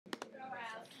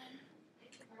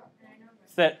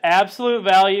is that absolute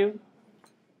value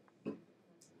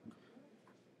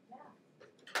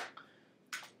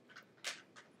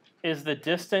is the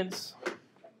distance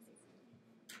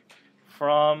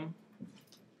from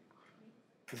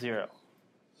 0.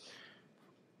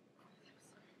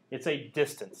 It's a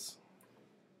distance.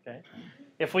 Okay?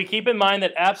 If we keep in mind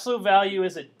that absolute value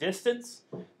is a distance,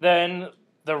 then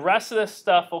the rest of this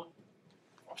stuff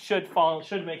should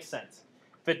make sense.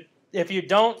 If we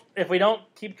don't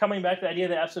keep coming back to the idea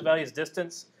that absolute value is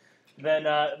distance, then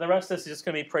the rest of this is just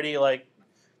going to be pretty like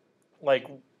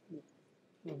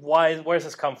why? Where does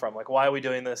this come from? Like, why are we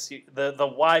doing this?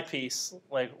 The why piece,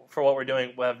 like for what we're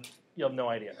doing, you'll have no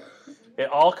idea. It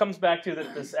all comes back to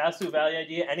this absolute value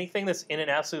idea. Anything that's in an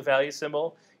absolute value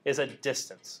symbol is a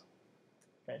distance.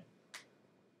 Okay.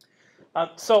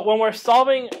 So when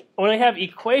we have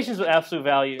equations with absolute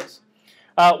values,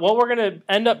 what we're going to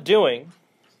end up doing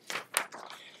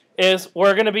is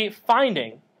we're going to be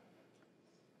finding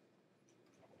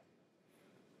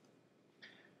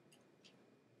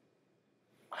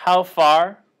how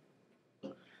far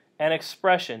an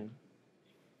expression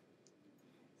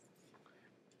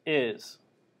is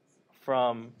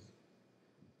from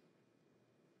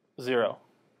 0.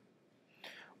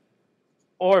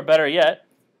 Or better yet,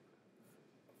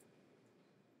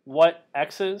 what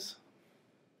x's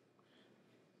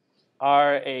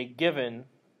are a given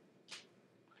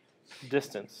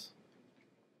distance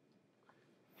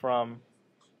from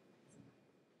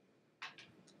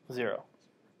 0.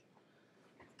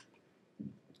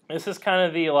 This is kind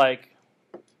of the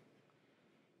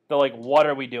what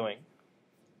are we doing?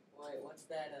 What's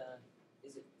that?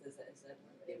 Is that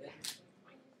given?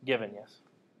 Given, yes.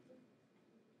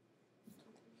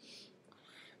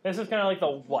 This is kind of like the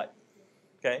what.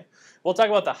 Okay, we'll talk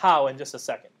about the how in just a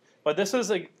second. But this is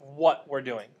like what we're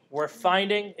doing. We're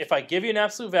finding, if I give you an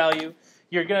absolute value,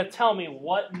 you're going to tell me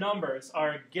what numbers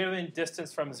are a given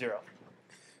distance from 0.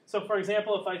 So for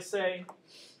example, if I say,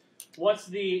 what's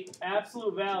the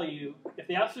absolute value, if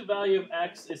the absolute value of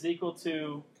x is equal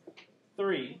to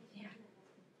 3,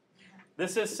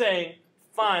 this is saying,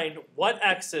 find what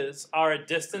x's are a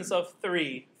distance of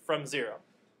 3 from 0.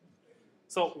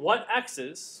 So what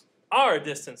x's are a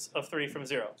distance of 3 from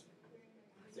 0?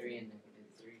 3 and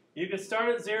 -3. You could start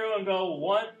at 0 and go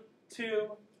 1,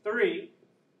 2, 3.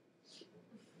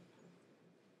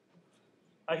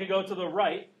 I could go to the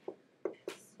right.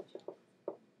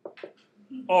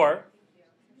 Or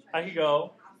I could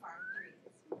go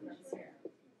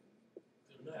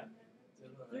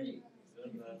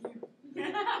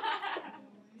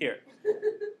here.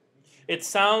 It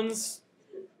sounds,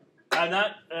 I'm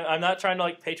not trying to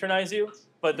like patronize you,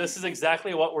 but this is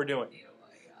exactly what we're doing.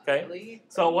 Okay?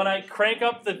 So when I crank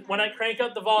up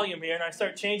the volume here and I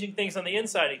start changing things on the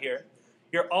inside of here,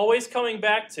 you're always coming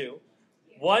back to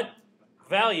what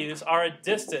values are a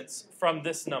distance from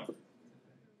this number.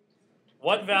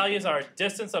 What values are a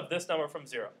distance of this number from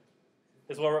 0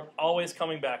 is what we're always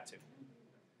coming back to.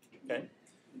 Okay?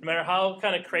 No matter how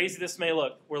kind of crazy this may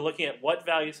look, we're looking at what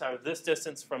values are this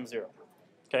distance from 0.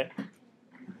 Okay?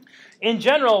 In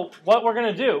general, what we're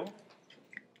going to do,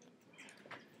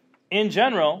 in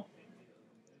general,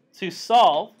 to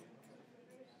solve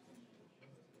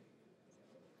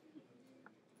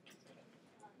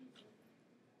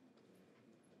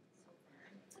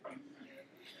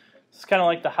it's kind of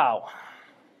like the how.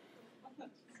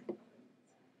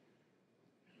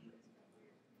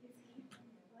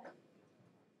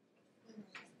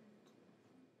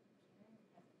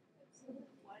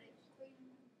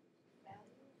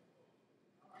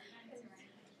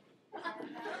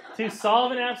 To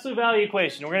solve an absolute value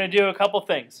equation, we're going to do a couple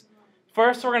things.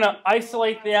 First, we're going to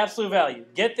isolate the absolute value.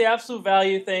 Get the absolute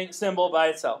value symbol by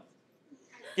itself.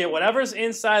 Get whatever's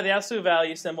inside the absolute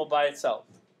value symbol by itself.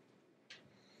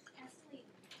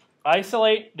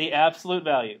 Isolate the absolute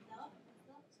value.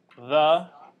 The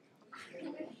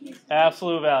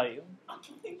absolute value.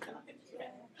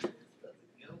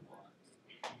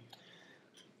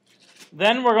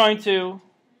 Then we're going to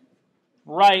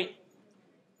write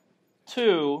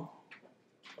 2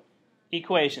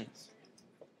 equations.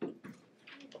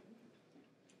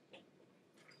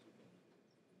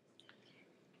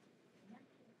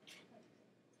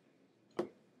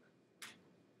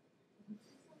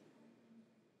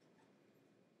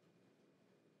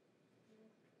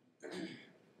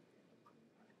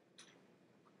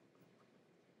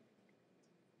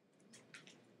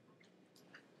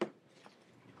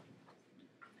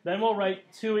 Then we'll write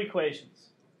 2 equations.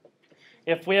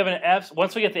 If we have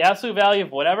once we get the absolute value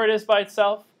of whatever it is by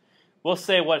itself, we'll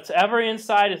say whatever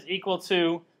inside is equal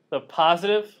to the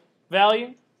positive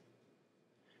value,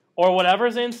 or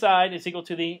whatever's inside is equal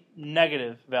to the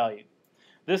negative value.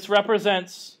 This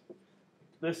represents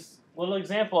this little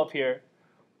example up here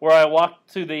where I walk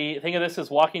to the, think of this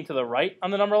as walking to the right on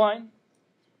the number line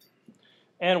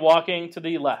and walking to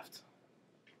the left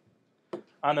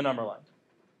on the number line.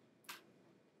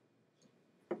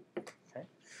 Okay.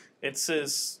 It's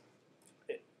this,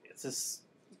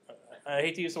 I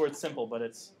hate to use the word simple, but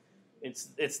it's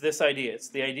this idea. It's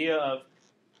the idea of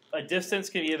a distance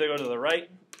can either go to the right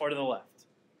or to the left.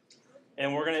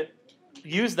 And we're going to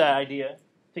use that idea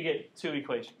to get two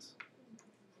equations.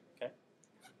 Okay.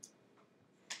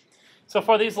 So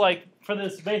for these, like, for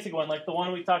this basic one, like the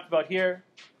one we talked about here,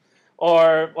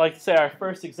 or like say our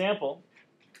first example,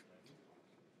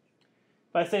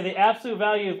 if I say the absolute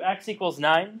value of x equals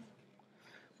 9,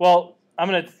 well,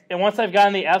 and once I've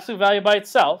gotten the absolute value by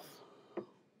itself,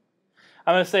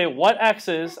 I'm going to say what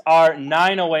x's are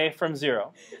 9 away from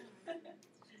 0.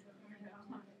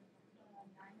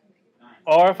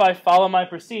 Or if I follow my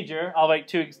procedure, I'll write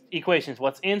two equations.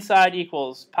 What's inside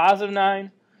equals positive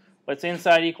 9. What's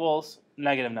inside equals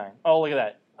negative 9. Oh, look at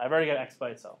that. I've already got x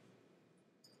by itself.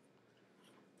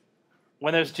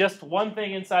 When there's just one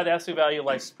thing inside the absolute value,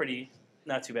 life's pretty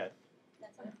not too bad.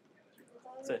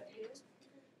 That's it.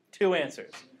 Two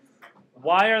answers.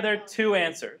 Why are there two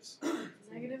answers?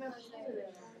 Negative and positive.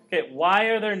 Okay, why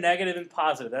are there negative and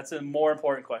positive? That's a more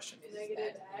important question.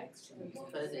 Negative x.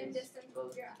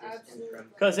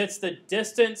 Because it's the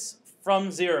distance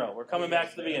from 0. We're coming back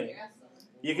to the beginning.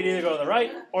 You can either go to the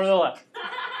right or the left.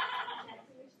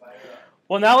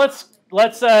 Well, now let's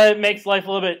make life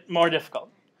a little bit more difficult.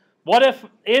 What if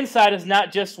inside is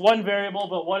not just one variable,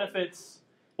 but what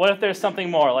if there's something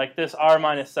more, like this r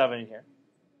minus 7 here?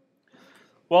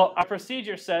 Well, our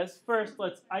procedure says, first,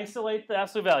 let's isolate the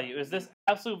absolute value. Is this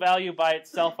absolute value by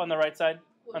itself on the right side,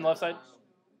 on the left side?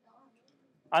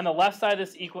 On the left side of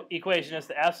this equation, is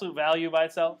the absolute value by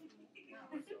itself?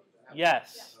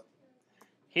 Yes.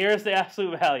 Here's the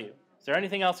absolute value. Is there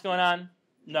anything else going on?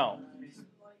 No.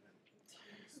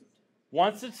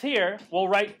 Once it's here, we'll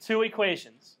write two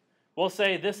equations. We'll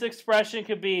say this expression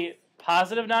could be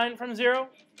positive 9 from 0,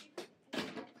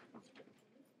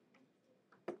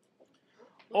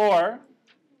 or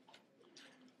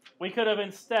we could have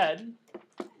instead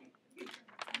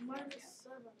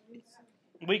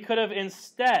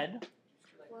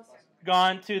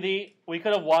gone to the, we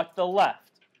could have walked to the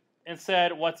left and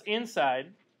said what's inside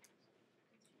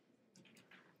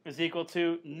is equal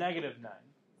to negative 9.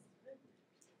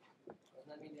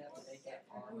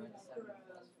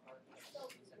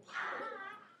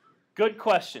 Good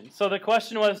question. So the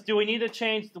question was, do we need to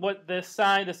change what this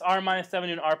sign, this r minus 7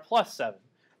 to an r plus 7?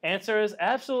 Answer is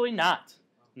absolutely not.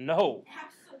 No.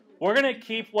 We're going to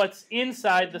keep what's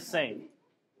inside the same.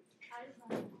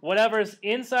 Whatever's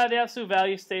inside the absolute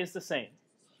value stays the same.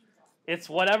 It's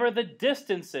whatever the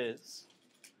distance is.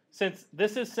 Since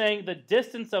this is saying the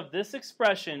distance of this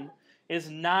expression is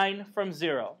 9 from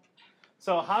 0.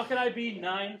 So how can I be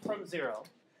 9 from 0?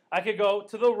 I could go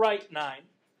to the right 9.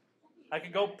 I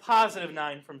could go positive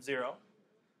 9 from 0.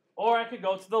 Or I could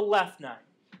go to the left 9.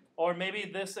 Or maybe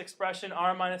this expression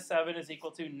r minus 7 is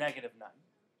equal to negative 9.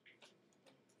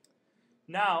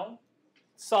 Now,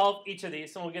 solve each of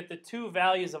these, and we'll get the two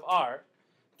values of r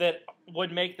that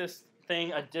would make this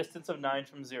thing a distance of 9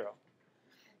 from 0.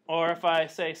 Or if I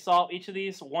say solve each of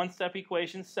these one-step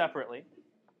equations separately,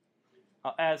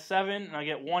 I'll add 7, and I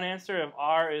get one answer if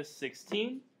r is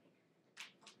 16.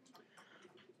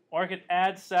 Or I could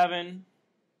add 7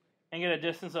 and get a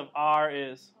distance of r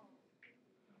is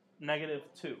negative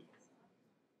 2.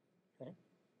 Okay.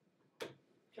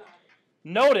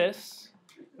 Notice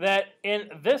that in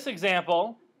this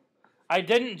example, I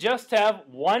didn't just have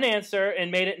one answer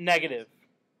and made it negative.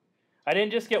 I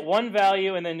didn't just get one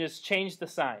value and then just change the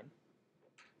sign.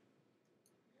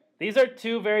 These are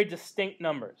two very distinct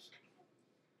numbers.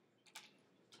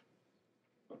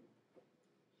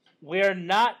 We are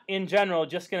not, in general,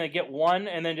 just going to get one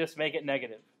and then just make it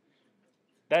negative.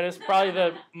 That is probably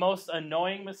the most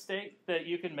annoying mistake that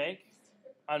you can make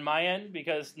on my end,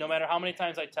 because no matter how many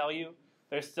times I tell you,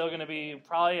 there's still going to be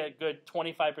probably a good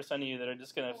 25% of you that are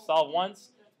just going to solve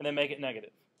once and then make it negative.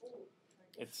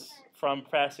 It's from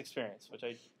past experience, which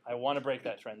I want to break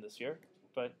that trend this year,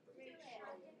 but...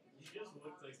 You just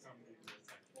looked like somebody.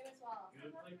 You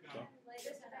look like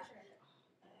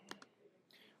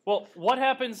Well, what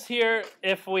happens here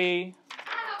if we...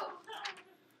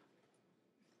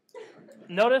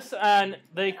 Notice on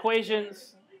the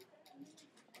equations...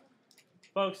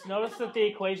 Folks, notice that the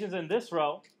equations in this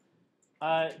row,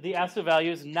 the absolute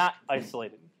value is not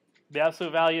isolated. The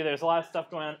absolute value, there's a lot of stuff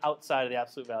going on outside of the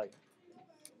absolute value.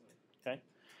 Okay?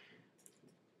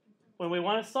 when we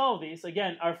want to solve these,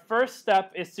 again, our first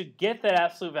step is to get that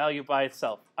absolute value by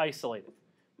itself, isolate it.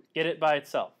 Get it by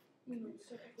itself.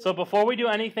 So before we do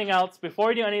anything else, before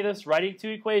we do any of this writing two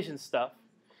equations stuff,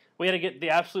 we got to get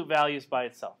the absolute values by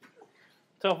itself.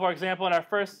 So for example, in our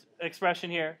first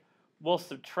expression here, we'll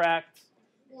subtract.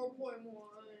 4.1.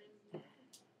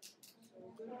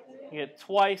 You get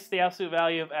twice the absolute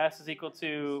value of s is equal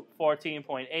to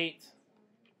 14.8. Okay.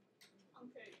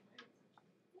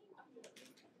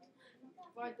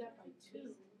 Divide that by 2.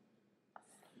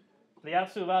 The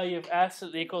absolute value of s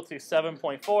is equal to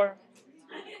 7.4.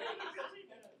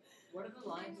 What are the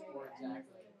lines for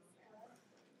exactly?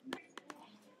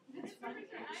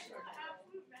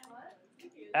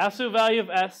 Absolute value of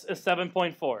s is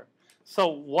 7.4. So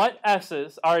what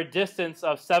s's are a distance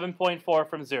of 7.4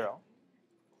 from 0?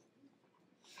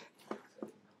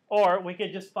 Or we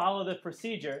could just follow the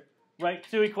procedure, write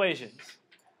two equations.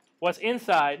 What's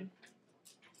inside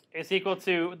is equal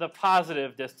to the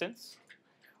positive distance,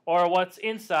 or what's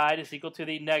inside is equal to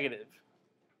the negative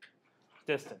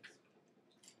distance.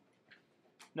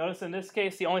 Notice in this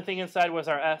case, the only thing inside was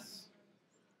our s.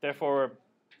 Therefore, we're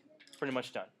pretty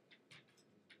much done.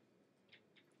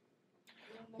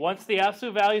 Once the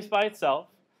absolute value is by itself,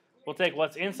 we'll take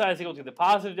what's inside is equal to the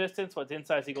positive distance, what's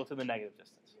inside is equal to the negative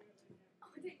distance.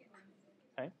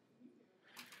 Okay?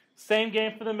 Same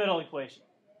game for the middle equation.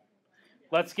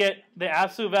 Let's get the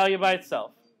absolute value by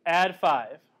itself. Add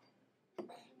 5.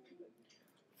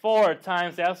 4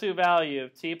 times the absolute value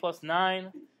of t plus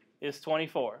 9 is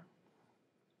 24.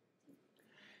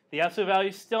 The absolute value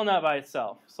is still not by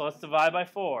itself, so let's divide by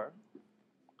 4.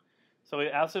 So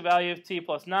the absolute value of t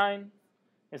plus 9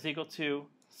 is equal to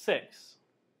 6.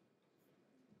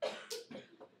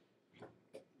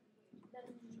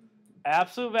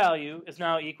 Absolute value is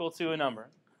now equal to a number,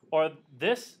 or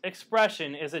this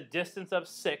expression is a distance of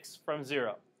 6 from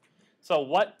 0. So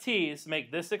what t's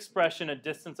make this expression a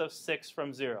distance of 6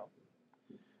 from 0?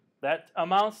 That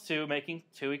amounts to making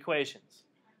two equations.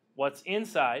 What's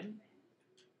inside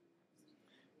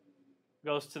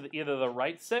goes to either the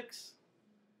right 6,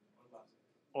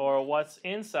 or what's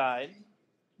inside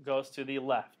goes to the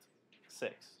left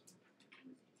 6.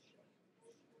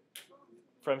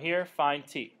 From here, find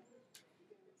t.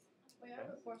 Wait, I have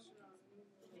a question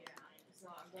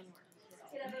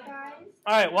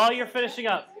All right, while you're finishing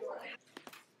up,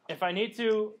 if I need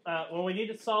to, when we need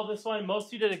to solve this one, most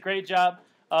of you did a great job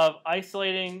of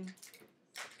isolating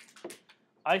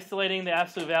the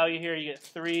absolute value here. You get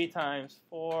 3 times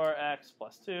 4x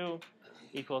plus 2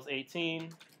 equals 18.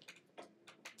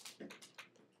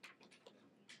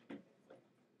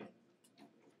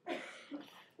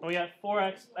 And we got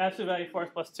 4x, absolute value of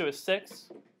 4x plus 2 is 6.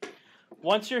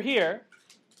 Once you're here,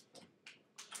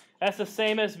 that's the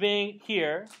same as being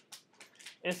here.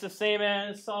 It's the same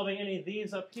as solving any of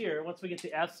these up here. Once we get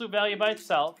the absolute value by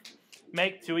itself,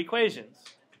 make two equations.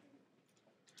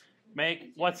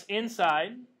 Make what's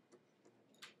inside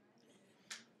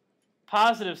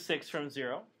positive 6 from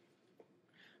 0,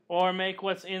 or make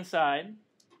what's inside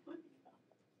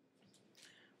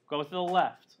go to the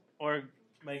left, or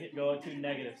make it go to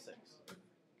negative 6.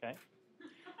 Okay.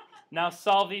 Now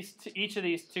solve each of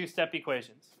these two-step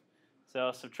equations.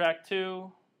 So subtract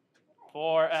 2,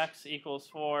 4x equals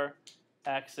 4,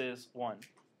 x is 1.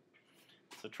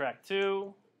 Subtract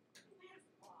 2,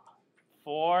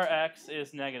 4x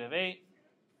is negative 8,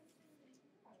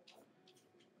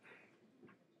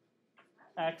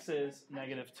 x is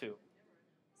negative 2.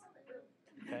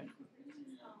 Okay.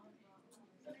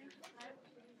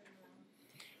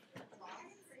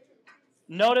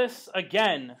 Notice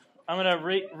again, I'm going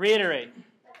to reiterate.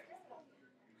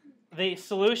 The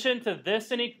solution to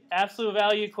this absolute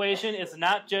value equation is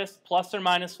not just plus or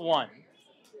minus 1.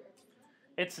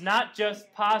 It's not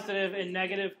just positive and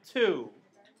negative 2.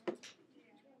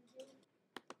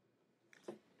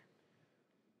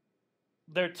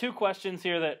 There are two questions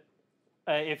here that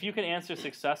if you can answer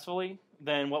successfully,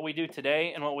 then what we do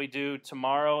today and what we do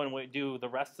tomorrow and what we do the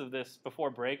rest of this before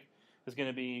break is going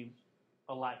to be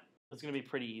a lot. It's going to be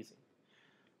pretty easy.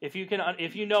 If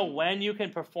you know when you can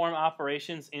perform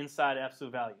operations inside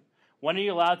absolute value, when are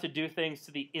you allowed to do things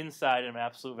to the inside of an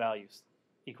absolute values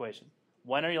equation?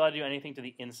 When are you allowed to do anything to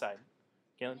the inside?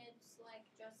 Galen? It's like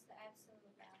just the absolute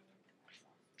value.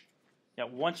 Yeah.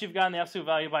 Once you've gotten the absolute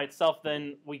value by itself,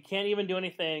 then we can't even do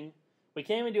anything. We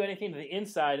can't even do anything to the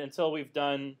inside until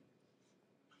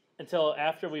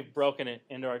after we've broken it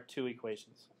into our two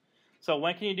equations. So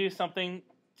when can you do something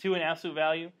to an absolute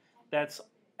value? That's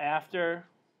after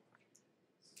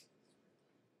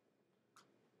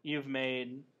you've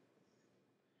made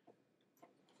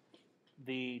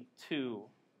the two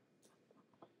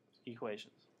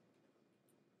equations.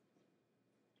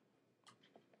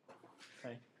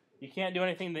 Okay? You can't do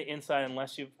anything to the inside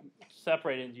unless you've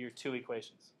separated into your two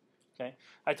equations. Okay?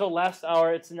 I told last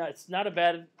hour it's not a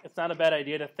bad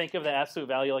idea to think of the absolute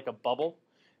value like a bubble,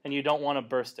 and you don't want to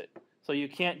burst it. So you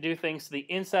can't do things to the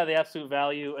inside of the absolute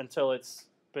value until it's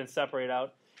been separated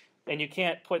out, and you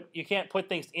can't put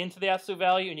things into the absolute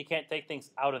value, and you can't take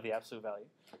things out of the absolute value.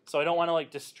 So I don't want to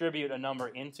like distribute a number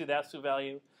into the absolute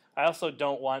value. I also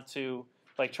don't want to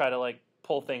like try to like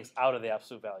pull things out of the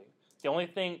absolute value. The only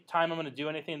time I'm going to do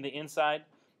anything in the inside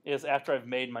is after I've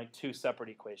made my two separate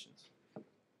equations.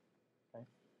 Okay.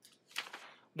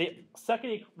 The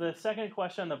second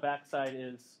question on the back side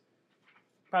is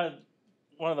probably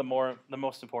one of the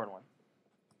most important one.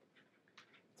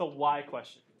 It's a why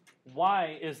question.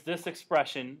 Why is this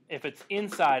expression, if it's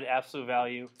inside absolute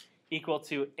value, equal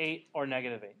to 8 or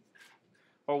negative 8?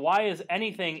 Or why is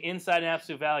anything inside an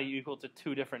absolute value equal to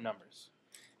two different numbers?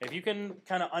 If you can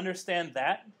kind of understand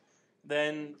that,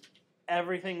 then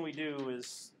everything we do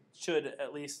should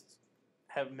at least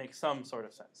make some sort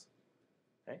of sense.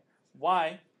 Okay?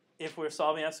 Why, if we're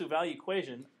solving an absolute value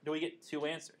equation, do we get two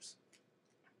answers?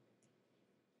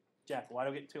 Jack, why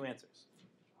do we get two answers?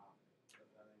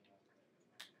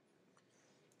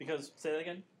 Because, say that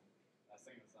again? I was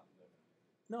thinking something different.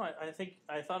 No,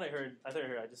 I thought I heard, I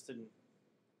just didn't.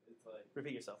 It's like,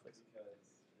 Repeat yourself, please. because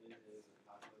it is a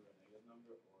positive or negative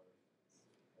number, or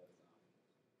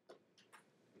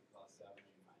because plus 7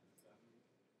 and minus 7.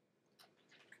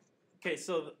 Okay,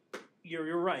 so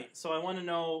you're right. So I want to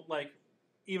know, like,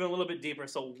 even a little bit deeper.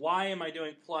 So why am I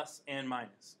doing plus and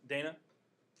minus? Dana?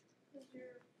 Because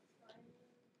you're finding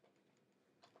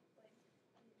like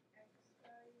the x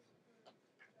values for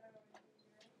that are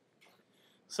zero.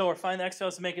 So we're finding the x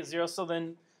values to make it 0. So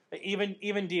then,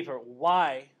 even deeper,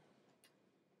 why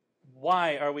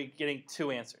are we getting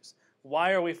two answers?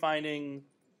 Why are we finding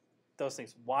those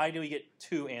things? Why do we get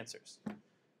two answers?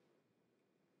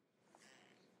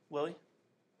 Lily?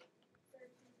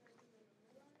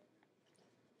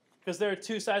 Because there are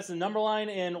two sides of the number line,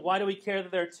 and why do we care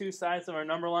that there are two sides of our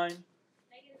number line?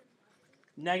 Negative and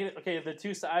positive. Negative. Okay, if the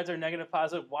two sides are negative,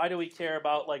 positive, why do we care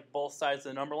about like both sides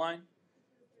of the number line?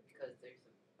 Because there's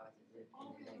a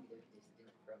positive and a negative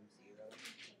distance from 0.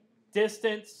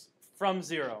 Distance from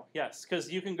 0. Yes,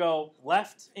 because you can go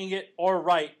left ingot or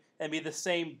right and be the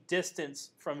same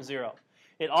distance from 0.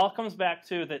 It all comes back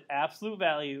to that absolute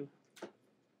value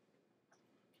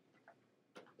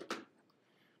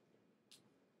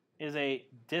is a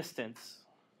distance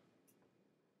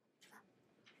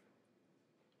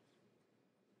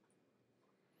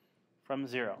from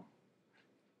 0.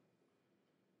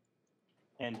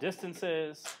 And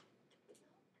distances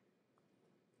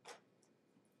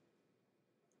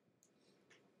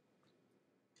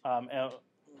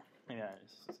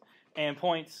and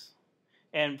points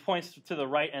to the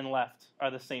right and left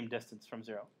are the same distance from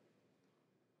 0.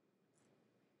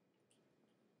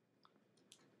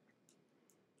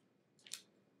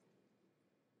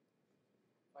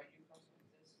 Why do you call some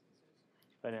distances?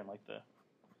 I didn't like the.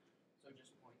 So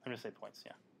just points. I'm going to say points,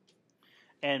 yeah.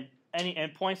 And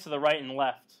points to the right and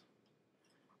left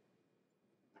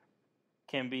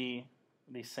can be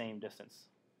the same distance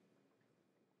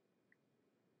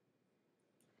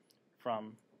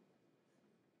from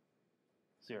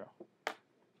 0.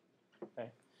 Okay.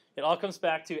 It all comes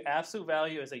back to absolute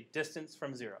value as a distance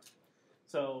from 0.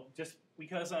 So just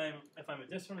because if I'm a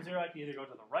distance from 0, I can either go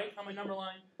to the right on my number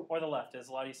line or the left. As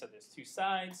a lot of you said, there's two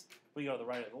sides. We go to the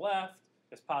right or the left.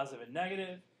 There's positive and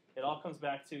negative. It all comes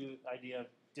back to the idea of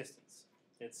distance.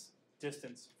 It's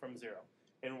distance from 0.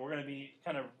 And we're going to be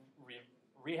kind of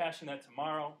rehashing that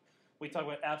tomorrow. We talk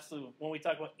about when we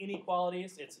talk about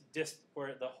inequalities, it's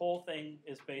where the whole thing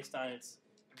is based on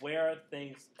where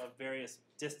things of various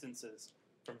distances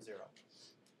from 0.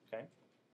 Okay?